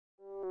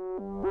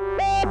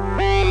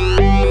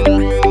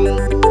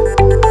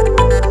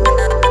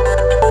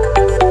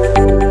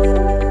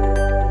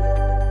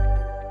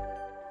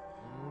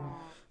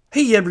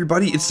Hey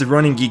everybody, it's the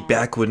Running Geek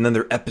back with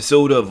another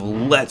episode of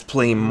Let's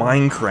Play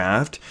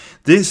Minecraft.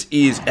 This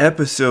is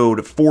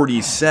episode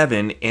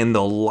 47 and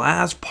the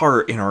last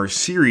part in our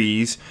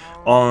series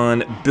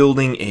on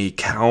building a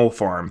cow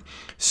farm.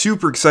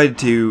 Super excited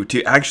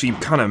to actually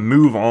kind of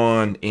move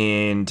on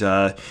and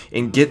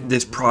get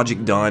this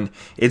project done.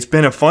 It's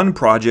been a fun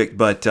project,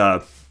 but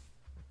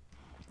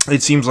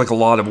it seems like a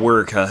lot of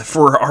work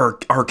for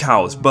our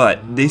cows.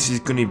 But this is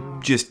going to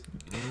just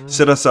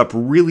set us up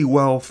really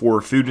well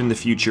for food in the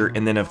future,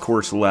 and then of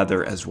course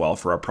leather as well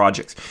for our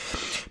projects.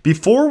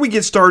 Before we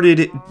get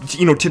started,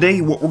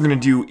 today what we're going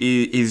to do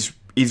is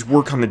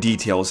work on the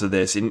details of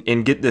this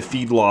and get the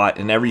feedlot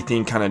and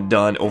everything kind of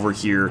done over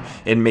here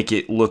and make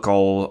it look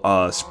all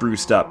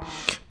spruced up.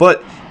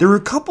 But there are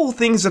a couple of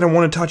things that I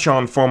want to touch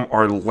on from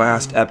our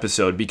last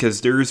episode,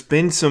 because there's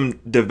been some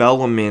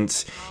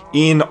developments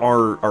in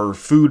our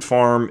food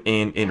farm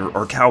and in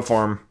our cow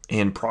farm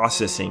and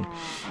processing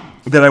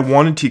that I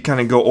wanted to kind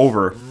of go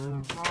over.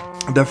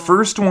 The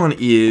first one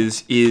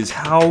is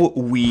how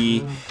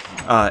we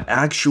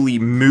actually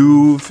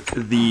move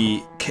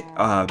the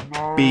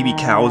baby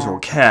cows or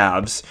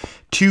calves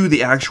to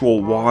the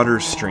actual water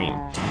stream.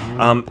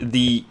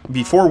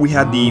 Before we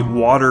had the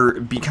water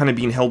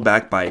being held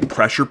back by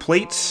pressure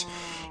plates,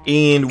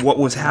 and what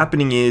was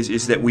happening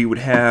is that we would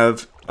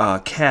have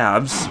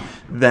calves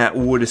that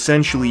would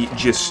essentially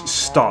just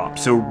stop.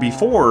 So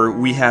before,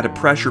 we had a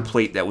pressure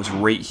plate that was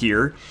right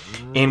here,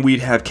 and we'd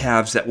have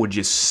calves that would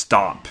just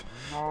stop,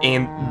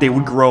 and they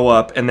would grow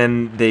up, and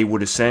then they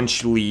would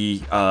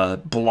essentially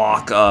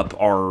block up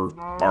our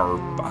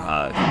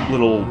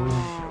little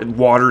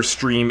water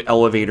stream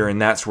elevator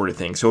and that sort of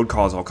thing. So it would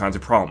cause all kinds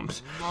of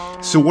problems.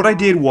 So what I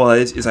did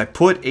is I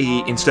put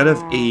instead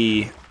of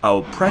a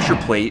pressure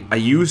plate, I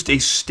used a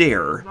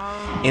stair,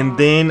 and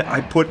then I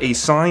put a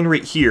sign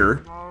right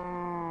here,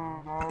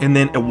 and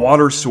then a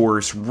water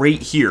source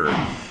right here.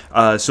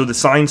 So the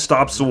sign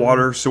stops the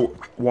water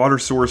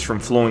source from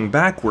flowing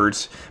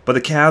backwards, but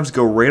the calves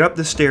go right up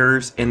the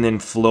stairs and then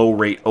flow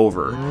right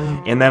over.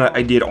 And then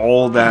I did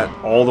all that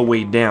all the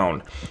way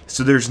down.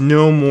 So there's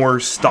no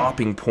more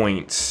stopping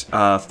points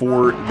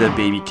for the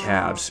baby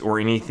calves or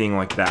anything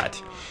like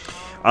that.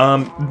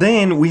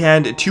 Then we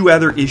had two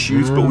other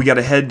issues, but we got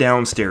to head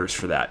downstairs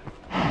for that.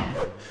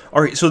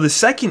 Alright, so the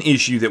second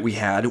issue that we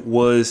had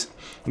was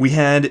we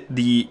had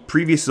the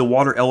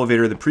water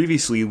elevator.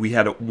 Previously we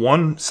had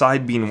one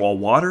side being all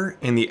water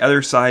and the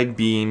other side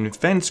being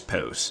fence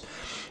posts.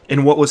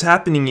 And what was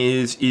happening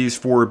is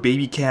for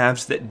baby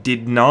calves that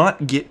did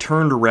not get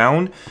turned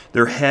around,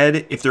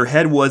 if their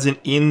head wasn't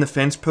in the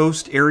fence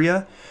post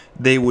area,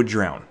 they would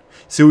drown.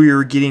 So we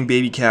were getting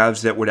baby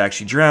calves that would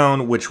actually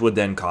drown, which would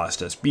then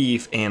cost us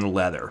beef and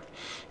leather.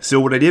 So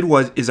what I did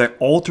is I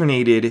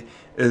alternated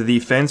the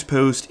fence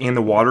post and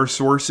the water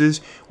sources,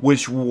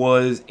 which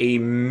was a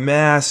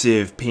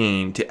massive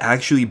pain to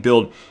actually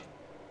build.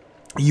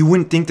 You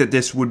wouldn't think that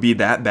this would be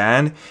that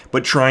bad,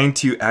 but trying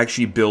to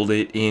actually build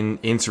it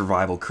in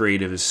survival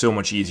creative is so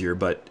much easier.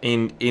 But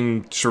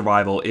in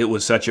survival, it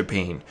was such a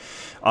pain.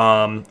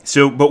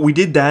 But we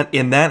did that,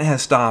 and that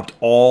has stopped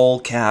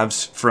all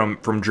calves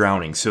from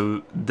drowning.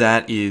 So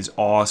that is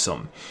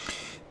awesome.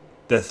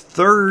 The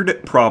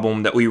third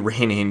problem that we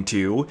ran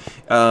into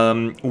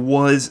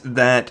was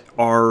that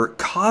our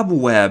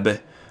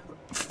cobweb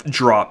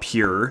drop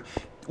here,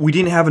 we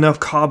didn't have enough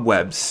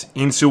cobwebs,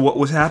 and so what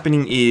was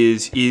happening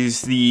is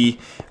the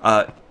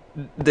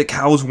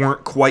cows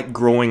weren't quite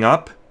growing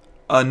up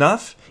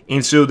enough,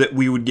 and so that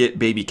we would get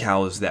baby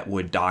cows that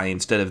would die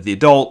instead of the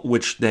adult,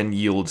 which then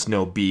yields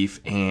no beef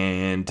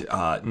and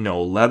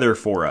no leather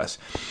for us.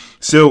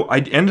 So I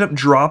ended up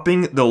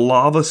dropping the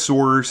lava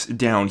source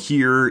down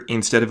here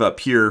instead of up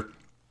here,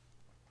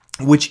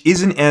 which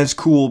isn't as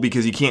cool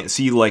because you can't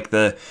see like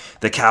the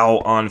cow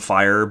on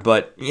fire.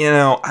 But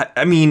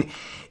I mean,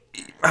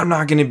 I'm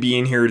not going to be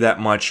in here that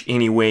much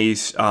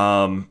anyways,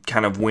 kind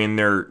of when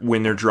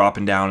they're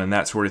dropping down and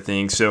that sort of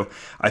thing. So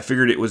I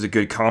figured it was a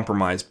good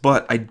compromise.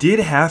 But I did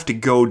have to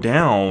go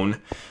down.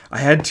 I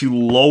had to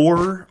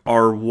lower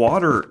our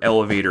water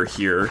elevator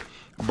here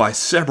by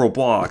several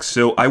blocks.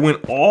 So I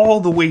went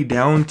all the way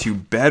down to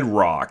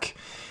bedrock.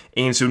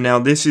 And so now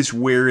this is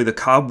where the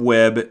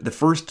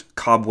first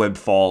cobweb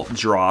fall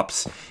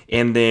drops,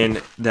 and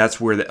then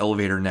that's where the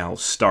elevator now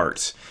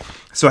starts.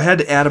 So I had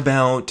to add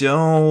about,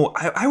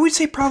 I would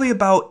say probably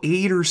about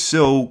 8 or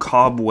so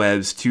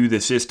cobwebs to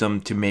the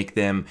system to make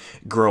them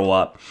grow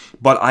up.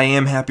 But I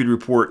am happy to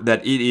report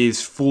that it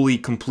is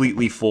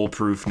completely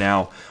foolproof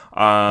now.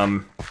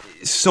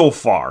 so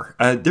far.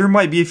 There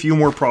might be a few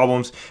more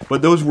problems,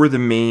 but those were the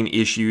main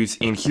issues.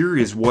 And here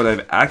is what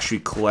I've actually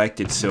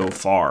collected so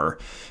far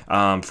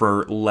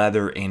for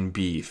leather and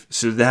beef.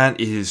 So that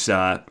is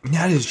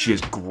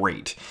just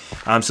great.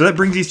 So that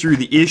brings you through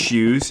the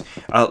issues.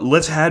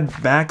 Let's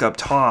head back up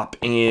top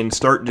and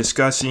start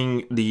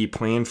discussing the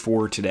plan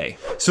for today.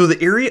 So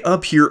the area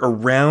up here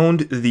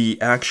around the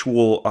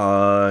actual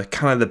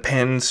kind of the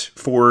pens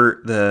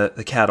for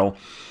the cattle,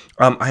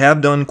 I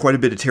have done quite a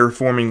bit of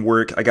terraforming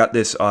work. I got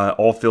this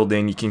all filled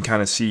in. You can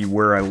kind of see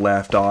where I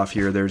left off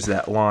here. There's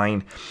that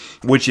line,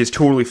 which is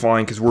totally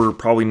fine because we're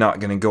probably not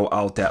going to go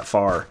out that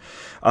far.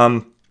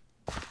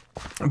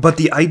 But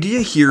the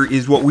idea here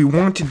is what we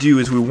want to do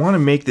is we want to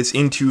make this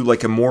into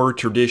like a more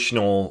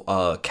traditional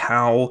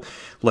cow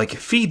like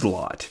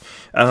feedlot.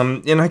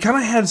 And I kind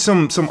of had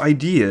some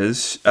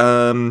ideas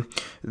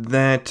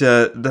that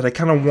I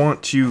kind of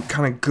want to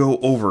kind of go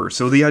over.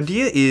 So the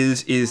idea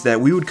is that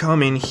we would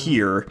come in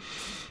here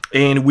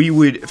and we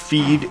would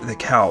feed the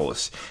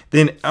cows.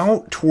 Then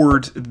out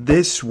towards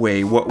this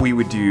way, what we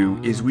would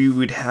do is we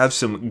would have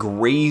some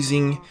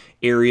grazing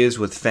areas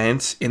with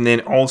fence, and then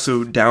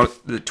also down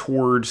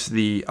towards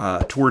the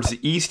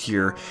east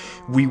here,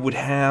 we would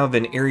have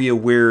an area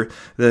where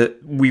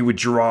we would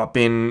drop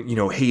in, you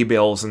know, hay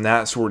bales and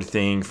that sort of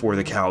thing for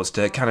the cows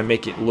to kind of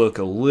make it look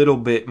a little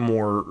bit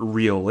more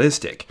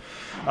realistic.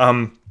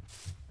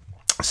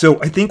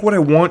 So I think what I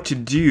want to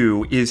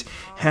do is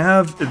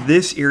have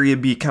this area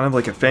be kind of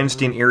like a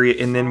fenced-in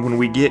area, and then when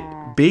we get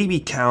baby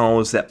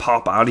cows that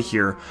pop out of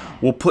here,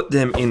 we'll put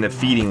them in the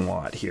feeding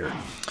lot here.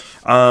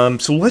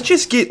 So let's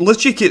just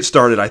get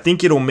started. I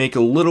think it'll make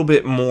a little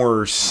bit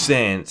more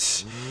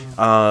sense,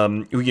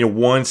 you know,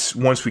 once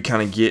we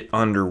kind of get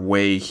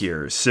underway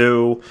here.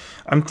 So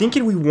I'm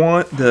thinking we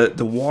want the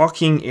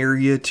walking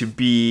area to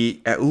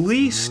be at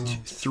least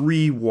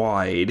 3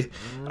 wide.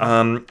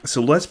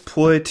 So let's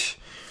put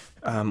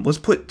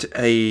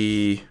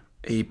a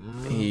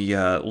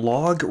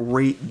log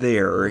right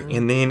there,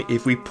 and then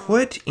if we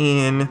put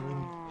in,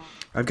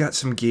 I've got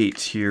some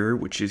gates here,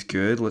 which is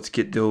good. Let's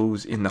get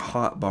those in the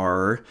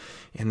hotbar,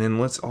 and then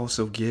let's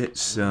also get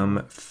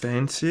some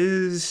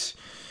fences,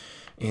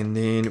 and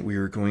then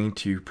we're going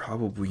to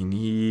probably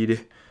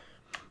need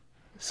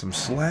some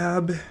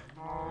slab.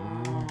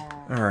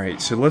 Alright,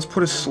 so let's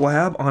put a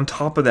slab on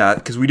top of that,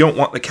 because we don't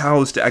want the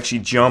cows to actually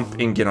jump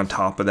and get on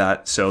top of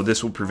that, so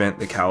this will prevent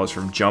the cows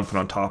from jumping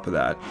on top of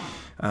that.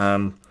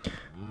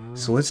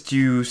 So let's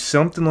do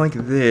something like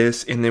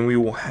this, and then we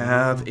will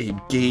have a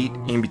gate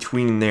in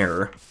between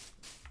there.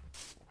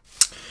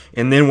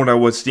 And then what I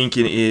was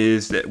thinking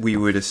is that we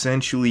would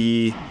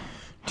essentially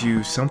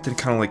do something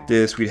kind of like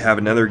this. We'd have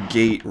another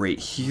gate right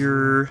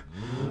here,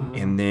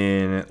 and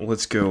then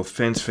let's go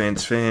fence,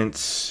 fence,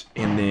 fence,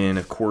 and then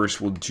of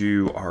course we'll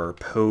do our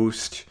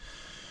post.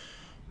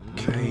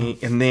 Okay,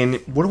 and then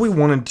what do we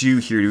want to do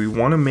here? Do we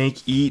want to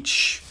make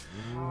each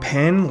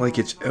pen like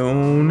its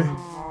own?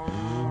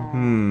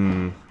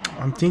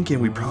 I'm thinking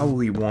we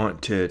probably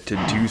want to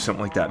do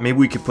something like that. Maybe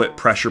we could put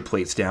pressure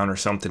plates down or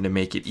something to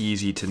make it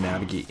easy to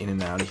navigate in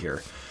and out of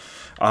here.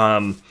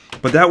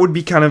 But that would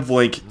be kind of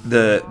like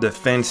the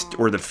fenced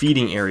or the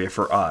feeding area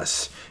for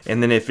us.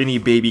 And then if any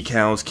baby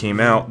cows came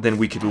out, then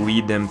we could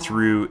lead them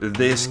through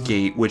this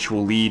gate, which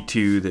will lead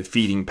to the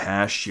feeding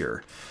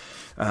pasture.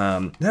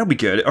 That'll be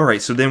good. All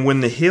right, so then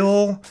when the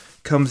hill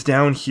comes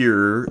down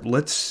here,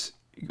 let's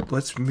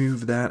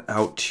move that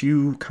out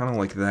to kind of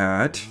like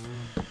that.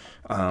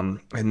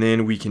 And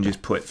then we can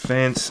just put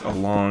fence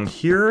along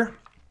here.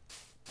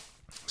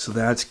 So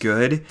that's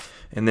good.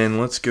 And then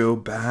let's go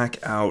back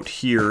out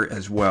here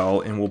as well,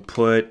 and we'll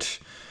put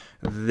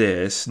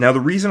this. Now the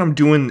reason I'm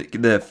doing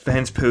the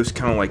fence post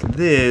kind of like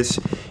this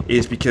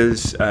is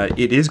because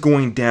it is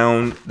going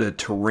down the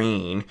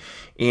terrain,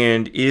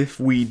 and if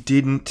we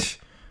didn't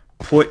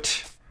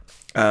put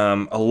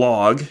a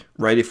log,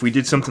 right, if we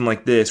did something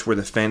like this where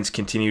the fence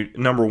continued,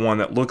 number one,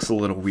 that looks a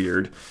little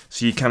weird,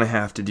 so you kind of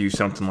have to do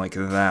something like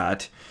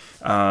that.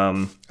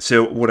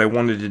 So what I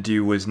wanted to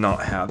do was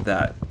not have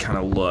that kind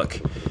of look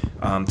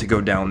to go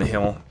down the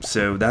hill.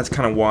 So that's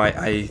kind of why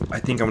I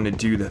think I'm going to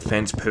do the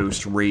fence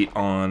post right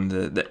on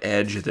the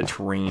edge of the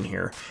terrain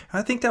here.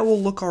 I think that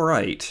will look all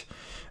right.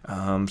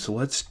 So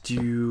let's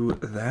do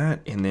that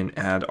and then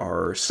add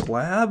our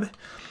slab.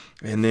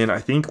 And then I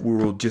think we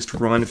will just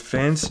run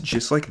fence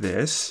just like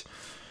this.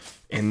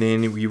 And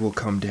then we will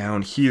come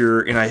down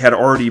here. And I had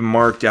already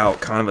marked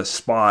out kind of a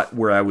spot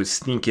where I was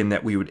thinking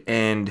that we would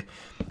end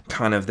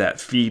kind of that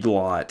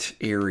feedlot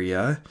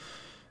area,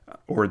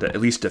 or at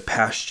least a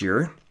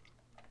pasture.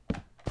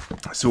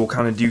 So we'll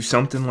kind of do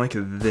something like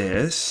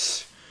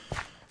this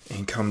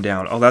and come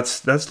down. Oh,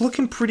 that's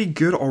looking pretty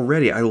good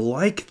already. I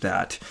like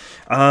that.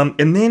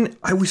 And then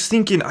I was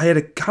thinking I had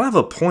a kind of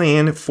a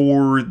plan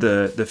for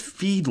the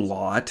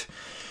feedlot.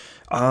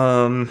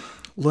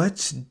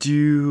 Let's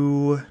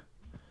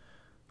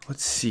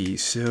see.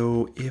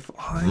 So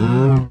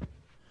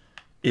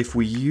if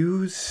we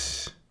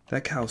use,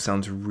 that cow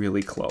sounds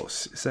really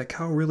close. Is that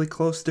cow really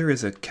close? There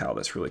is a cow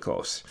that's really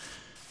close.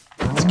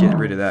 Let's get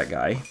rid of that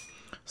guy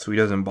so he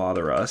doesn't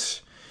bother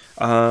us.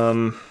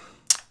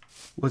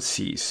 Let's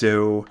see.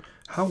 So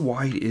how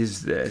wide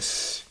is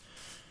this?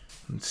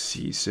 Let's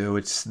see. So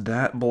it's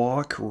that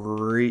block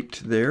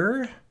right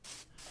there.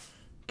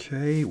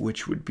 Okay,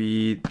 which would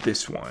be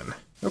this one.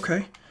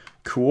 Okay,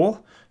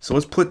 cool. So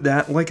let's put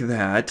that like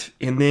that,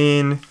 and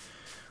then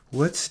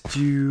let's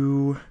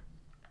do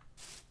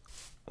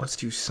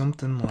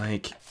something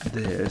like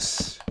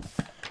this.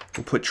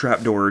 We'll put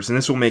trapdoors, and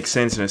this will make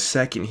sense in a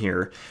second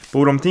here. But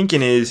what I'm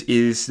thinking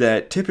is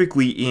that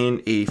typically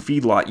in a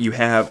feedlot, you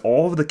have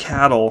all of the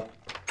cattle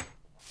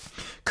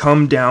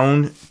come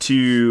down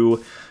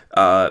to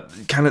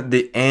kind of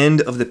the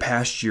end of the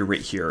pasture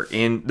right here,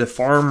 and the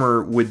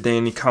farmer would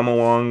then come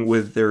along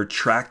with their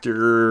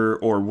tractor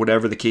or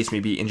whatever the case may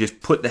be and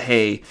just put the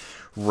hay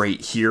right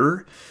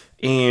here,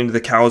 and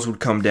the cows would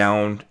come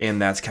down,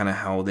 and that's kind of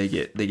how they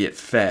get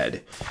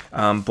fed.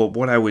 But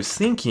what I was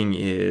thinking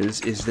is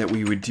that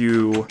we would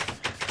do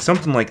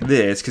something like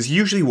this, because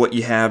usually what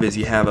you have is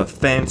you have a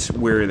fence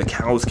where the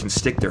cows can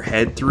stick their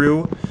head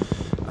through.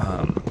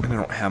 And I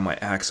don't have my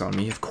axe on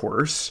me, of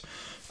course.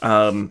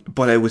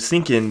 But I was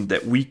thinking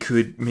that we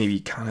could maybe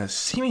kind of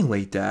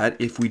simulate that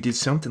if we did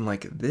something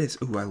like this.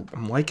 Ooh,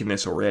 I'm liking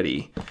this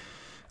already.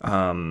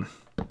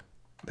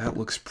 That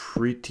looks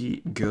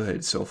pretty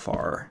good so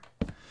far.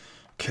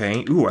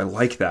 Okay, ooh, I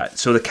like that.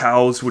 So the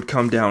cows would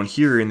come down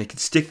here and they could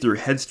stick their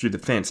heads through the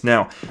fence.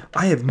 Now,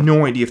 I have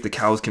no idea if the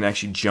cows can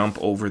actually jump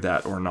over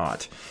that or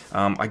not.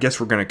 I guess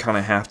we're going to kind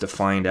of have to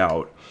find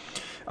out.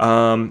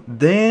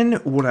 Then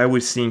what I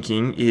was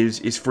thinking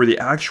is for the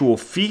actual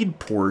feed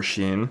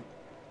portion,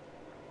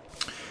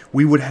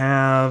 we would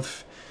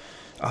have,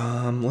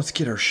 let's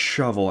get our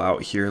shovel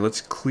out here.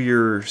 Let's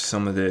clear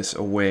some of this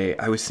away.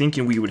 I was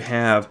thinking we would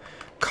have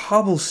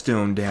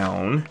cobblestone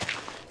down.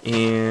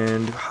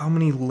 And how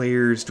many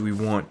layers do we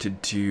want to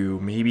do?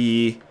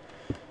 Maybe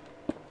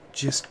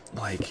just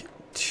like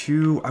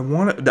 2.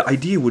 The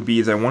idea would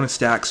be I want to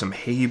stack some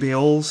hay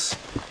bales.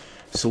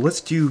 So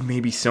let's do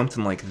maybe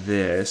something like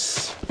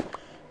this.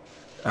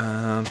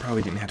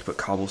 Probably didn't have to put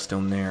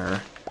cobblestone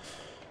there.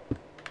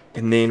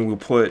 And then we'll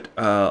put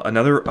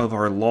another of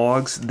our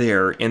logs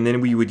there. And then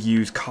we would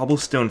use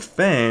cobblestone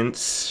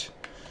fence.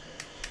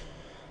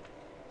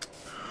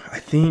 I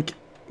think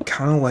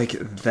kind of like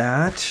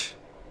that.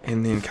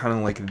 And then kind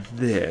of like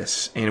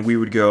this. And we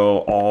would go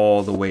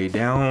all the way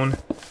down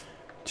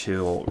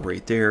till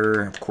right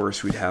there. Of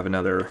course, we'd have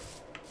another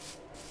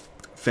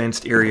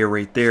fenced area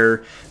right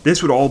there.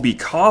 This would all be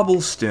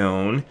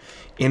cobblestone.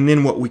 And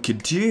then what we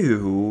could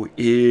do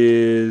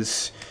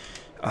is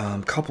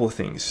a couple of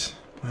things.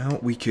 Well,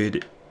 we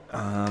could,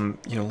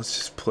 you know, let's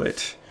just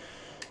put,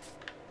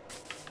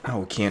 oh,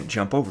 we can't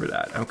jump over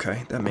that.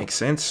 Okay, that makes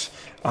sense.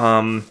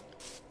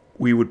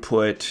 We could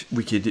put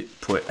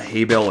a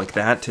hay bale like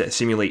that to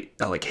simulate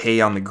like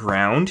hay on the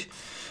ground.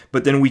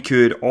 But then we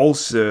could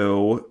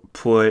also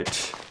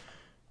put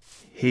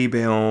hay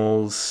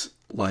bales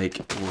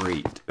like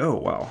right, oh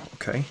wow,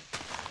 okay.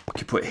 We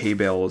could put hay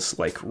bales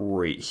like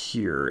right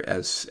here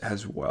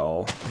as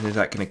well. And is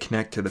that going to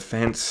connect to the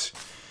fence?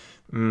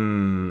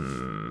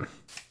 Well,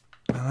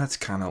 that's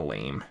kind of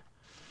lame.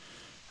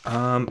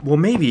 Well,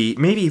 maybe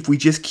if we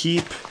just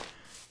keep,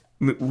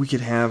 we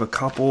could have a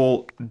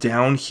couple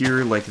down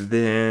here like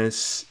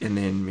this, and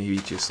then maybe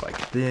just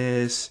like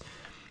this,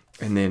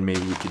 and then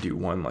maybe we could do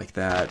one like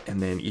that,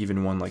 and then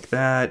even one like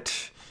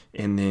that,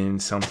 and then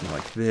something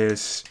like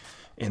this,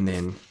 and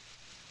then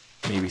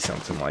maybe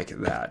something like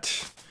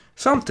that.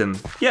 Something,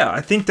 yeah, I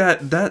think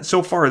that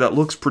so far that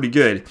looks pretty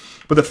good.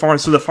 But the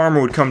farmer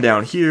would come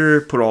down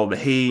here, put all the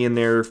hay in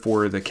there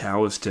for the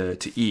cows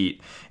to eat,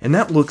 and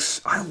that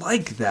looks, I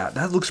like that.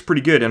 That looks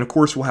pretty good. And of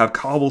course, we'll have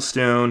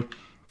cobblestone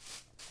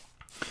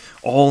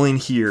all in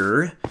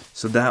here,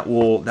 so that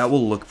will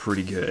look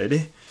pretty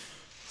good.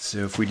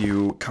 So if we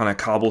do kind of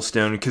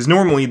cobblestone, because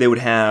normally they would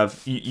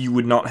have, you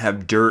would not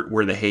have dirt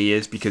where the hay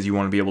is because you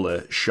want to be able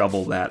to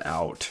shovel that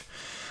out.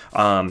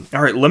 All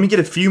right, let me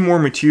get a few more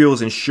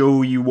materials and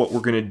show you what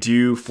we're going to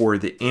do for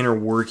the inner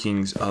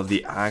workings of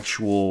the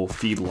actual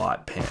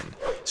feedlot pen.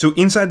 So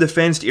inside the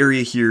fenced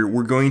area here,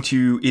 it's going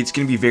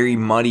to be very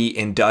muddy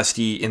and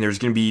dusty, and there's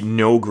going to be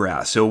no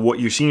grass. So what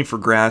you're seeing for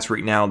grass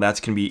right now, that's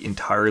going to be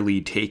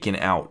entirely taken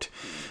out.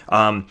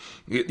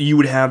 You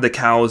would have the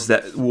cows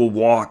that will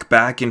walk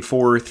back and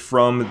forth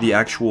from the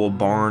actual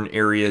barn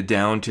area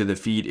down to the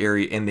feed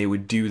area, and they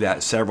would do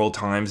that several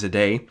times a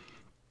day.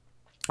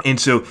 And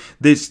so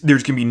there's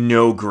going to be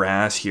no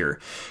grass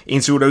here.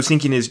 And so what I was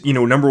thinking is, you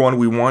know, number one,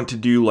 we want to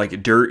do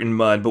like dirt and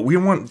mud, but we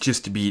don't want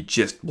just to be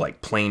just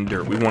like plain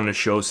dirt. We want to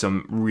show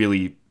some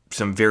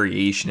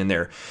variation in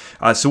there.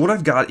 So what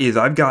I've got is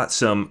I've got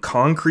some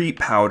concrete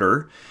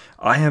powder.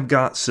 I have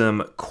got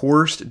some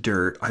coursed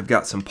dirt. I've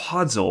got some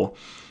podzol.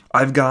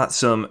 I've got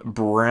some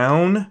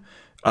brown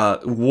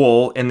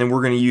wool, and then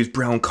we're going to use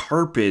brown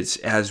carpets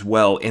as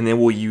well, and then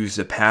we'll use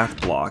the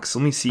path blocks.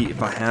 Let me see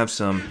if I have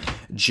some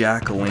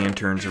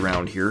jack-o'-lanterns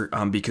around here,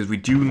 because we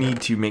do need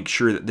to make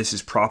sure that this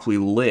is properly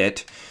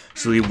lit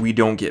so that we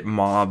don't get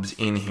mobs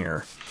in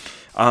here.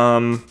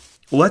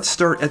 let's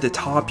start at the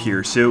top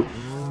here. So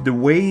the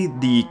way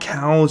the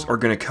cows are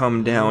going to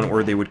come down,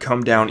 or they would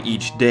come down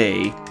each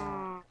day,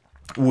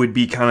 would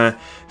be kind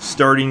of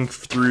starting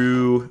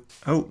through...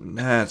 Oh,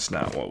 that's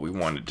not what we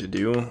wanted to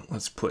do.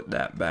 Let's put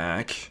that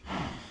back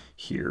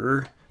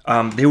here.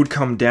 They would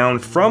come down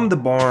from the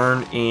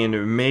barn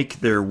and make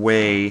their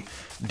way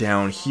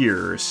down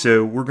here.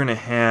 So we're going to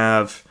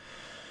have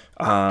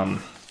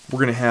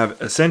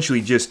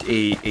essentially just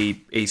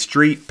a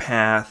straight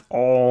path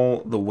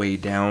all the way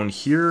down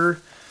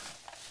here.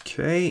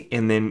 Okay,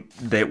 and then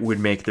that would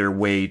make their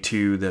way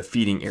to the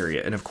feeding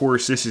area. And of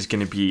course, this is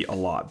going to be a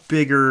lot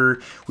bigger.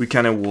 We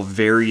kind of will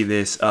vary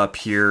this up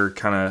here,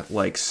 kind of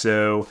like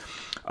so.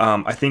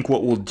 I think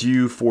what we'll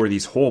do for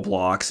these whole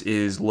blocks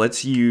is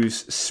let's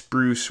use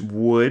spruce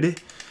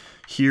wood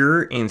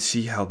here and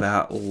see how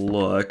that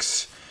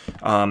looks.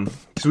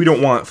 Because we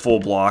don't want full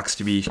blocks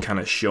to be kind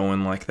of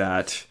showing like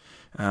that.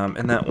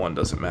 And that one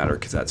doesn't matter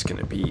because that's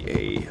going to be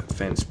a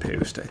fence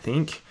post, I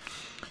think.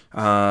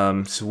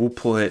 So we'll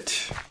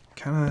put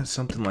kind of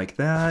something like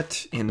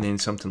that, and then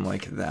something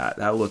like that.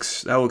 That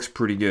looks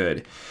pretty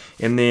good.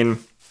 And then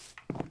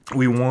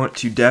we want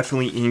to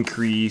definitely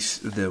increase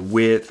the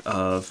width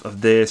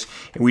of this,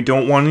 and we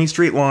don't want any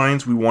straight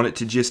lines. We want it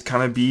to just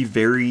kind of be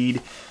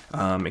varied,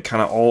 and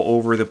kind of all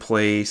over the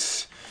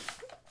place,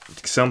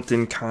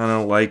 something kind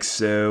of like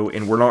so.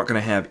 And we're not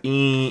going to have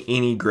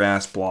any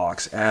grass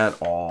blocks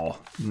at all.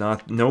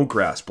 No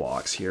grass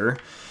blocks here.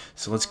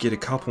 So let's get a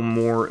couple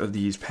more of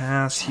these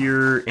paths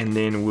here, and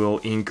then we'll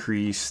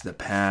increase the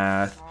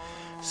path,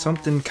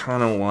 something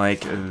kind of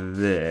like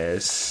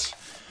this,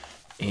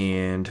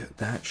 and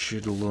that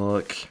should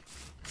look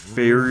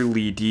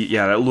fairly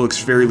yeah, that looks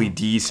fairly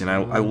decent.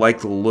 I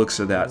like the looks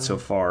of that so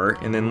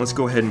far. And then let's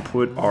go ahead and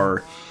put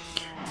our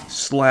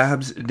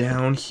slabs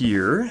down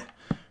here,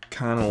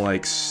 kind of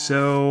like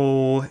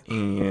so,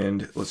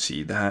 and let's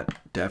see, that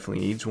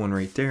definitely needs one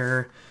right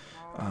there.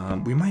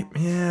 We might,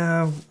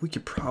 yeah, we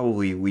could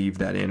probably leave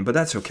that in, but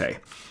that's okay.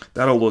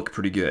 That'll look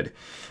pretty good.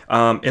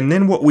 And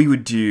then what we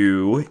would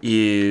do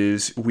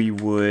is we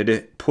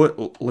would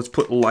let's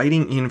put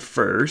lighting in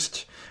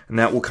first, and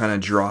that will kind of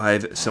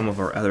drive some of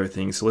our other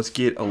things. So let's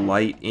get a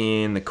light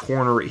in the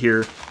corner right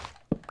here.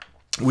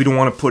 We don't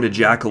want to put a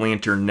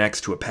jack-o'-lantern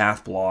next to a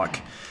path block,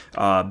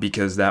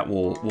 because that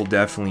will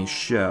definitely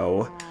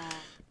show.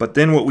 But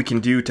then what we can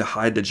do to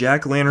hide the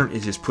jack-o'-lantern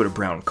is just put a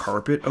brown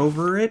carpet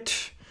over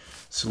it.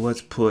 So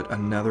let's put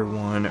another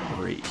one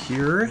right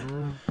here.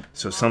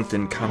 So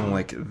something kind of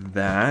like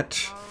that.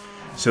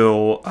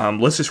 So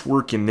let's just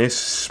work in this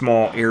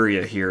small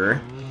area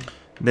here.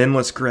 Then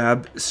let's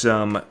grab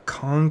some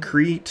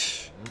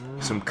concrete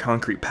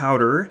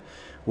powder.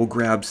 We'll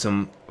grab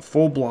some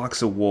full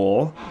blocks of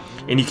wool.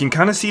 And you can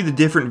kind of see the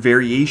different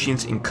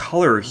variations in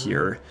color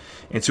here.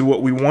 And so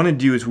what we want to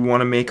do is we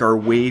want to make our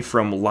way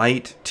from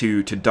light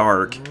to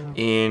dark.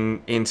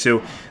 And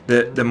so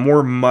the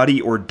more muddy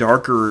or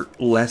darker,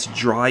 less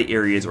dry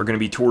areas are going to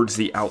be towards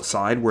the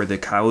outside where the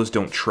cows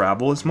don't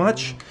travel as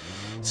much.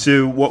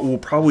 So what we'll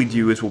probably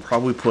do is we'll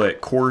probably put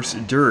coarse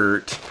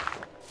dirt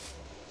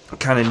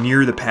kind of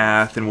near the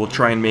path, and we'll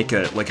try and make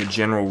a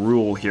general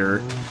rule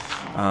here.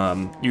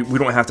 We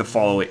don't have to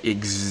follow it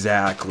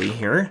exactly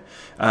here,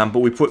 but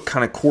we put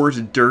kind of coarse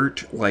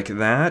dirt like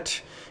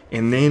that.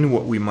 And then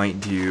what we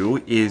might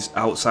do is,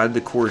 outside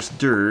the coarse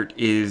dirt,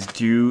 is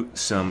do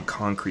some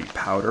concrete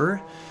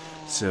powder.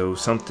 So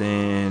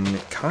something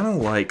kind of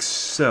like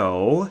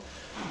so.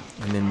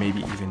 And then maybe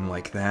even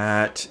like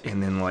that,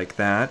 and then like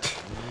that.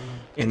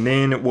 And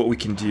then what we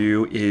can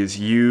do is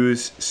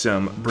use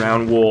some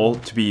brown wool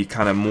to be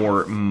kind of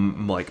more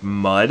like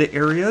mud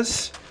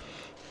areas.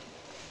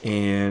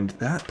 And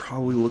that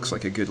probably looks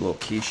like a good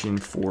location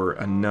for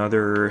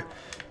another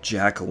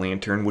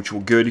jack-o'-lantern, which will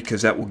be good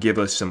because that will give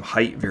us some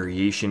height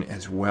variation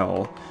as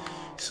well.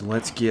 So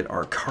let's get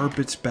our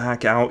carpets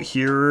back out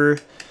here.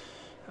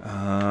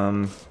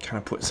 Kind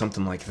of put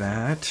something like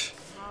that.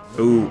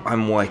 Oh,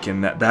 I'm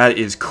liking that. That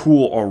is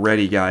cool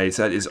already, guys.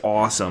 That is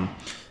awesome.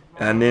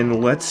 And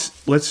then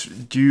let's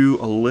do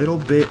a little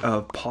bit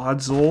of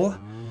podzol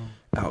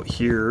out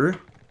here.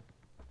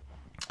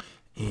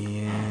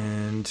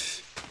 And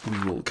we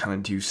will kind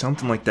of do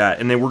something like that.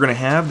 And then we're going to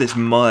have this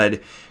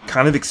mud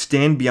kind of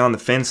extend beyond the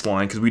fence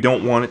line, because we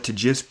don't want it to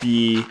just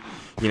be,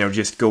 you know,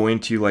 just go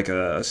into like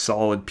a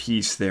solid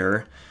piece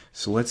there.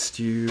 So let's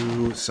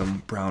do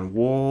some brown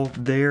wool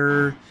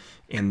there.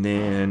 And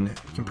then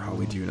you can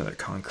probably do another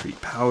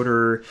concrete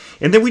powder.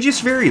 And then we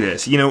just vary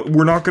this. You know,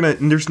 we're not going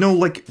to, there's no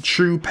like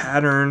true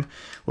pattern.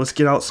 Let's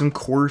get out some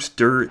coarse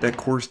dirt. That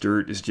coarse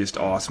dirt is just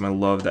awesome. I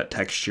love that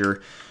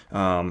texture.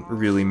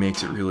 Really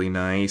makes it really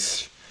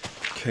nice.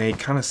 Okay,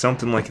 kind of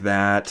something like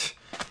that.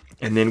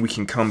 And then we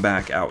can come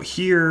back out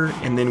here,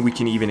 and then we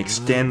can even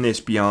extend this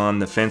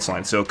beyond the fence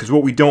line. So, because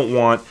what we don't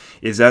want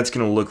is that's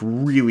going to look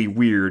really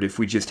weird if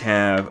we just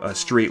have a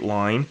straight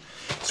line.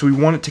 So we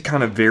want it to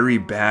kind of vary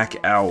back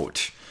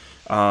out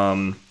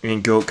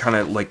and go kind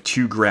of like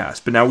to grass.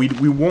 But now we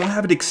won't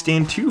have it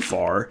extend too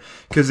far,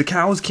 because the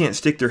cows can't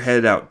stick their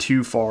head out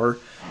too far.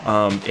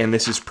 And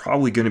this is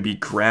probably going to be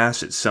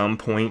grass at some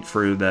point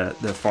for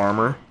the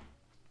farmer.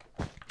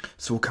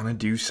 So we'll kind of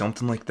do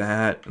something like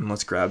that. And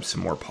let's grab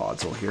some more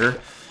podzol here,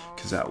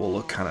 because that will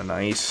look kind of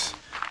nice.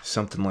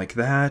 Something like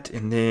that.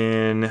 And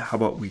then how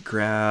about we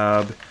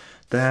grab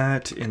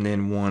that and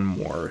then one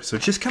more. So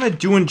just kind of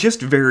doing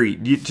just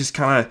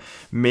kind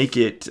of make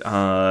it,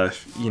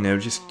 you know,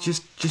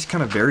 just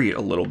kind of vary it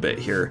a little bit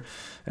here.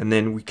 And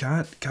then we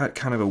got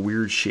kind of a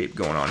weird shape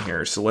going on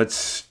here. So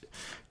let's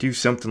do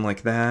something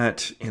like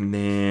that. And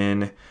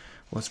then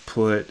let's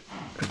put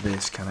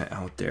this kind of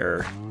out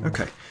there.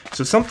 Okay,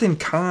 so something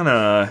kind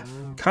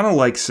of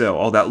like so.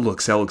 Oh, that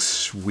looks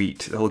sweet.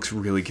 That looks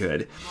really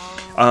good.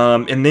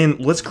 And then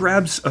let's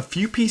grab a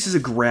few pieces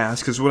of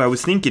grass, because what I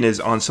was thinking is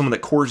on some of the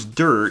coarse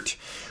dirt,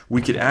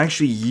 we could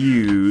actually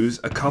use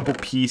a couple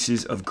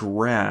pieces of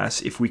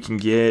grass if we can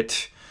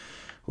get.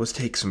 Let's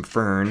take some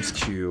ferns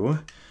too.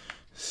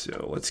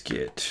 So let's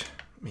get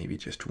maybe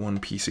just one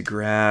piece of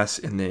grass,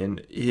 and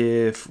then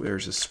if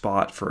there's a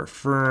spot for a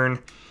fern,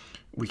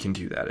 we can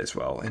do that as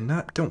well.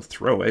 And don't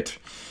throw it.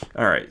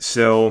 All right,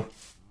 so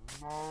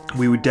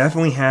we would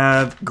definitely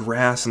have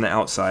grass on the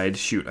outside.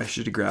 Shoot, I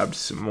should have grabbed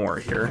some more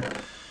here.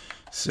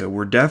 So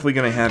we're definitely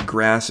going to have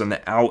grass on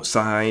the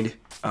outside,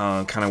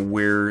 kind of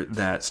where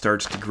that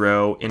starts to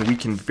grow. And we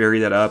can vary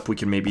that up. We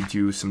can maybe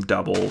do some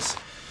doubles.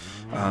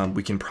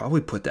 We can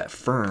probably put that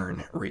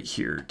fern right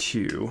here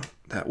too.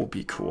 That will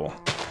be cool.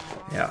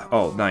 Yeah,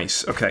 oh,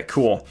 nice. Okay,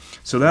 cool.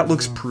 So that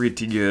looks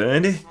pretty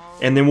good.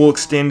 And then we'll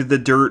extend the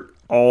dirt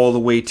all the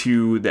way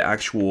to the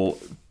actual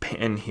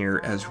pen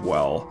here as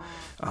well.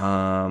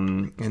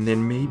 And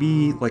then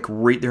maybe like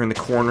right there in the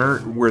corner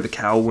where the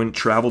cow wouldn't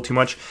travel too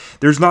much,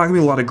 there's not gonna be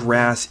a lot of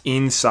grass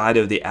inside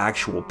of the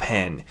actual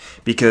pen,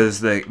 because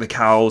the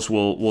cows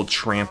will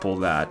trample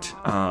that.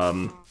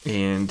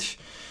 And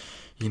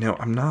you know,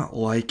 I'm not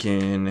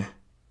liking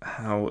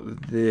how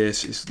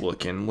this is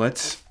looking.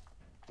 Let's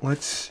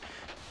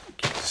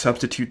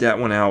substitute that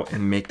one out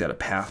and make that a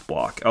path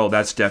block. Oh,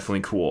 that's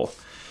definitely cool.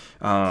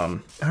 All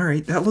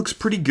right, that looks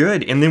pretty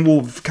good. And then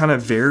we'll kind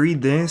of vary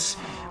this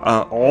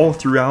all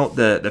throughout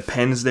the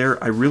pens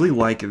there. I really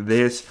like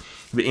this.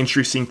 The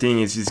interesting thing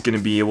is he's going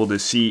to be able to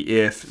see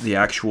if the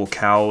actual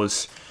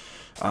cows,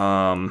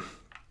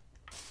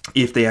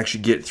 if they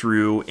actually get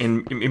through.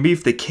 And maybe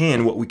if they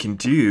can, what we can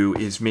do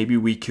is maybe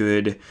we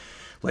could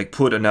like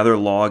put another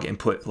log and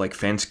put like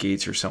fence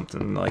gates or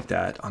something like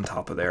that on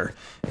top of there.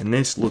 And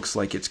this looks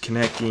like it's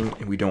connecting,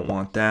 and we don't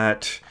want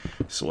that.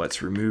 So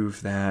let's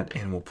remove that,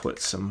 and we'll put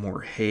some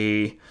more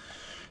hay,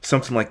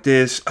 something like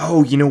this.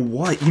 Oh, you know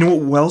what? You know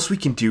what else we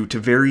can do to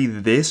vary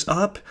this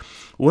up?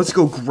 Let's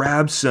go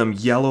grab some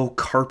yellow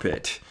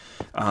carpet.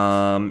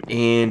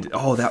 And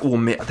oh, that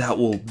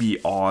will be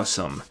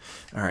awesome.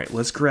 All right,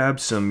 let's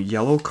grab some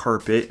yellow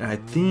carpet. And I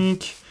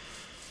think,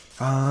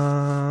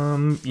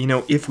 you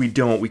know, if we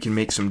don't, we can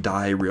make some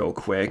dye real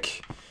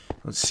quick.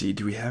 Let's see,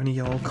 do we have any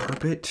yellow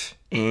carpet?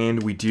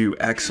 And we do,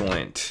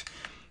 excellent.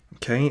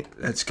 Okay,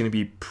 that's going to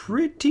be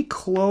pretty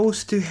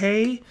close to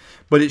hay,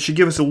 but it should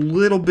give us a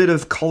little bit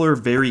of color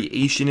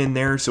variation in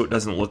there so it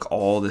doesn't look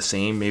all the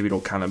same. Maybe it'll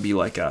kind of be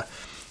like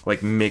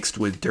mixed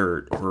with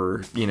dirt,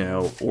 or, you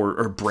know,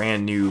 or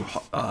brand new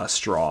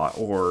straw,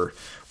 or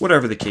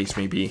whatever the case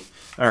may be.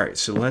 All right,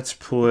 so let's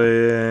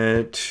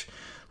put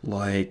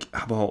like,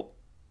 how about,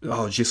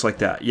 oh, just like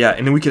that. Yeah,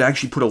 and then we could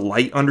actually put a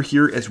light under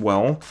here as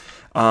well,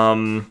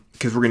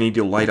 because we're going to need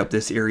to light up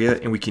this area,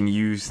 and we can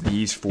use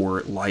these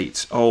for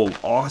lights. Oh,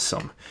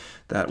 awesome.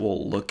 That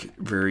will look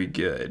very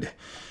good.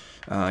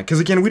 Because,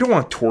 again, we don't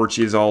want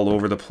torches all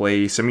over the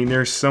place. I mean,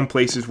 there's some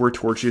places where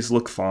torches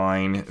look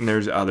fine, and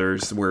there's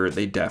others where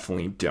they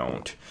definitely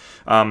don't.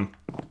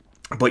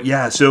 But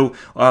yeah, so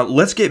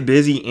let's get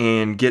busy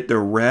and get the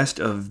rest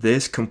of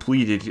this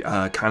completed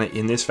kind of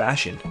in this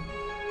fashion.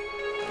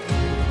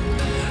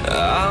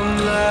 I'm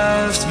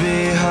left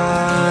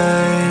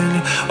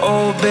behind,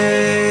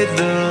 obeyed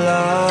the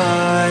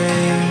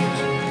light,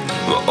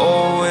 but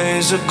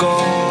always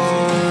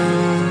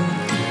gone.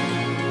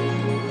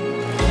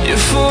 You're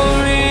for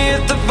me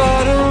at the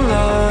bottom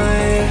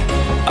line,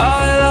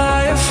 I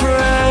lie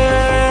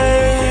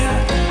afraid.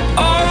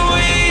 Are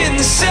we in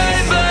the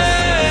same place?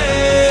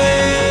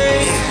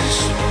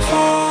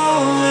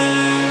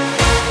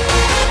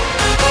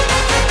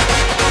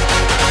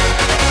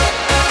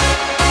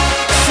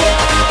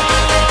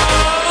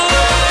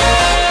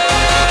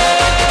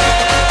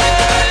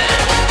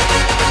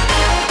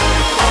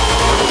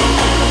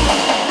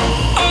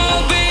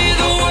 I'll be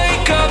the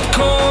wake-up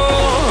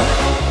call,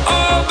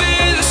 I'll be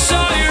the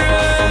sun you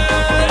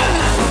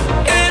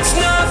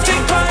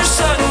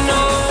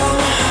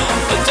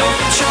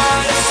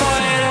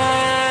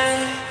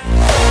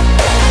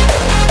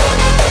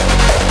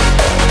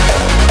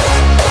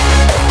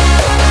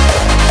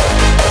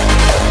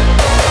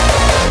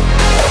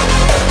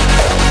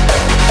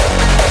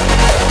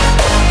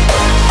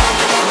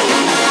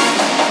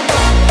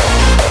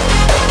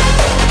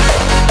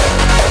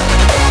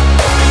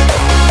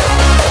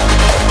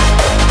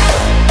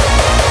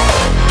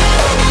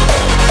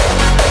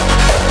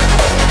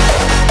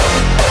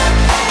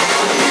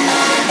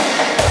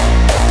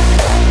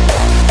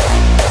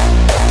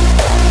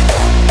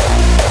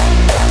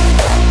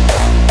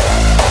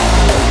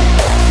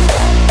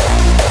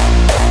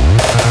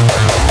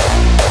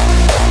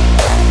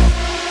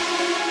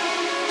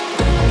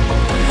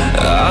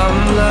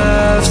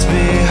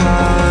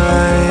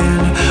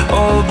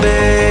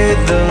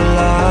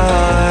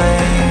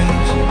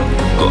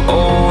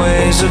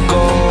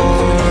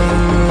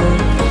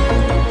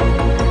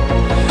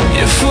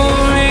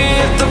for me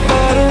at the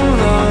bottom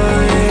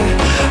line.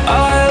 I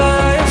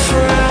lie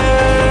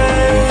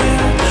afraid.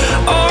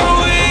 Are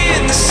we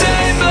in the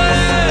same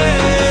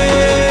place?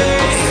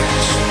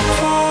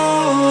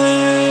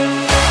 Falling.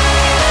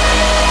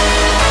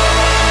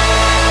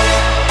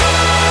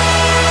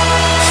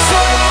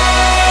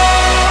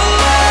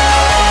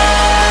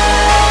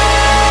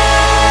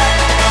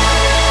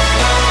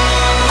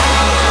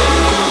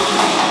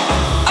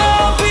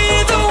 I'll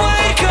be the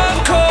wake-up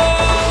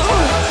call.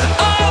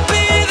 I'll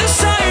be the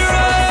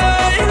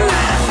siren.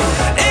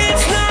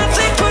 It's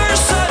nothing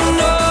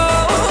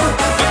personal,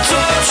 but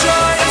don't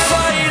try to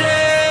fight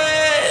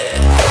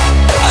it.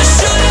 I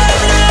should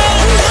have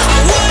known, I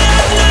would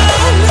have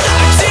known.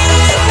 I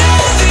didn't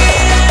know the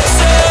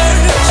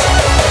answers.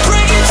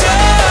 Break it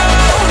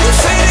down,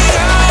 fade it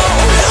out.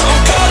 I'm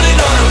calling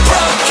on a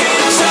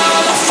broken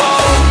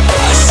telephone.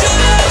 I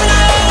should have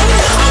known,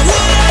 I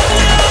would have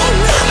known.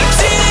 I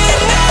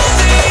didn't know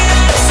the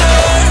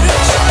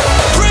answers.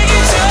 Break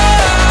it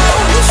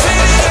down,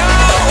 fade it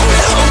out.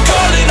 I'm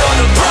calling on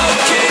a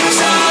broken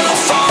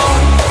telephone.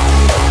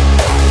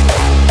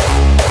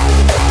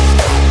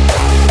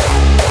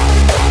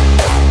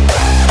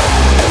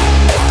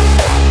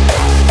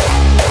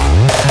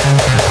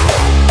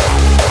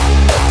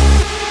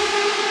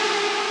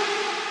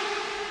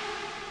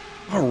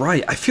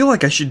 Alright, I feel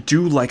like I should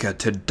do like a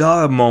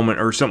ta-da moment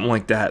or something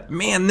like that.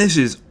 Man, this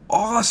is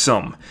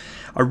awesome.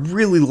 I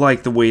really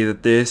like the way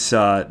that this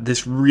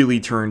really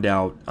turned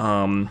out.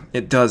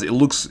 It does. It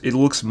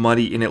looks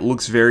muddy, and it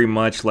looks very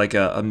much like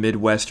a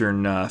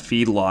Midwestern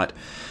feedlot.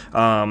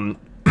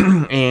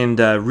 And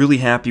really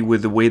happy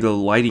with the way the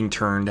lighting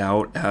turned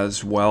out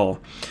as well.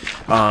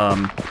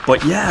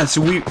 But yeah,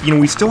 so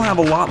we still have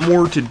a lot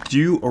more to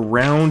do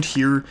around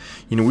here.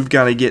 We've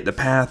got to get the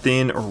path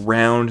in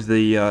around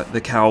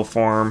the cow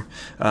farm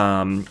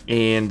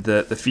and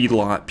the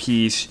feedlot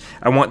piece.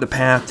 I want the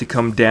path to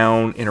come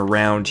down and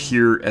around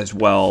here as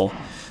well.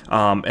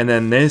 And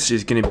then this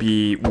is going to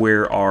be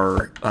where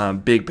our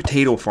big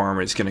potato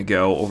farm is going to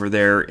go over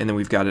there. And then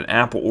we've got an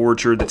apple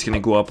orchard that's going to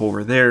go up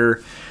over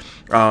there.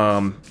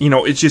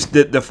 It's just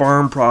that the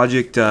farm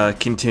project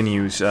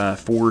continues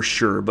for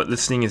sure, but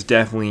this thing is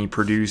definitely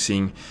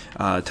producing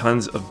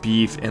tons of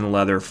beef and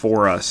leather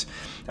for us.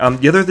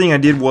 The other thing I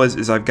did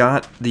is I've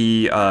got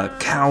the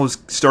cows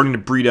starting to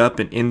breed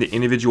up in the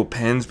individual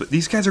pens, but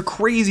these guys are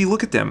crazy.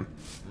 Look at them.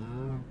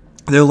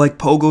 They're like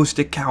pogo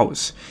stick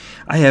cows.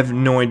 I have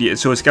no idea.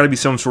 So it's got to be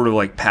some sort of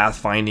like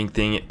pathfinding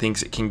thing. It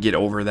thinks it can get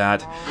over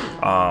that,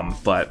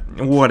 but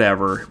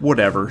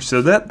whatever.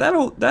 So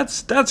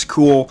that's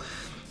cool.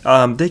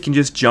 They can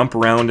just jump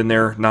around in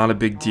there, not a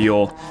big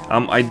deal.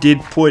 I did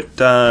put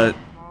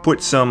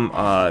some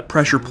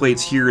pressure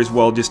plates here as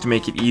well, just to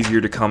make it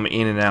easier to come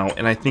in and out,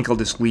 and I think I'll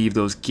just leave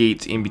those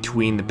gates in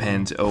between the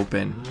pens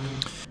open.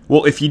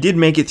 Well, if you did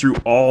make it through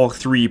all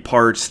 3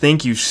 parts,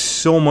 thank you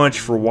so much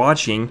for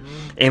watching,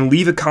 and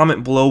leave a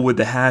comment below with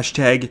the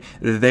hashtag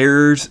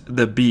there's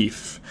the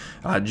beef.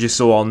 Just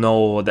so I'll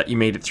know that you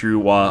made it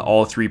through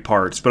all 3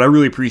 parts. But I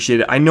really appreciate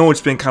it. I know it's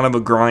been kind of a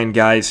grind,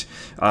 guys,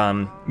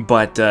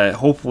 but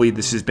hopefully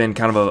this has been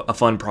kind of a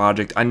fun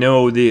project. I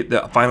know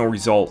the final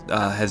result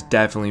has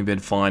definitely been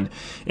fun,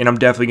 and I'm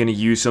definitely going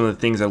to use some of the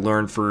things I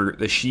learned for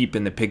the sheep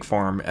and the pig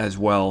farm as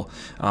well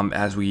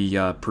as we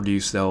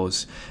produce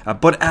those.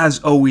 But as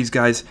always,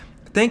 guys,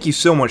 thank you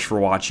so much for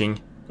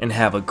watching, and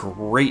have a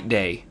great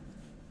day.